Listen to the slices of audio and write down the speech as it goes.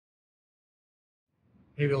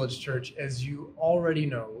Hey Village Church, as you already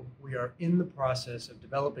know, we are in the process of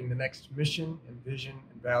developing the next mission and vision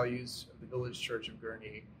and values of the Village Church of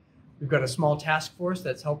Gurnee. We've got a small task force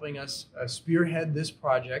that's helping us spearhead this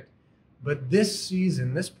project, but this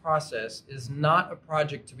season, this process is not a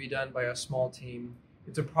project to be done by a small team.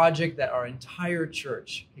 It's a project that our entire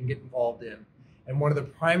church can get involved in. And one of the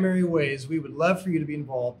primary ways we would love for you to be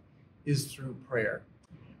involved is through prayer.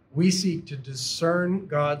 We seek to discern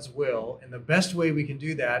God's will, and the best way we can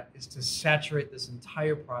do that is to saturate this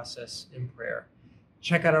entire process in prayer.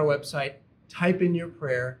 Check out our website, type in your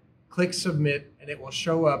prayer, click submit, and it will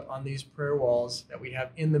show up on these prayer walls that we have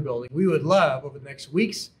in the building. We would love over the next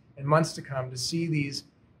weeks and months to come to see these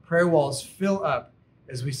prayer walls fill up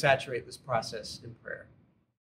as we saturate this process in prayer.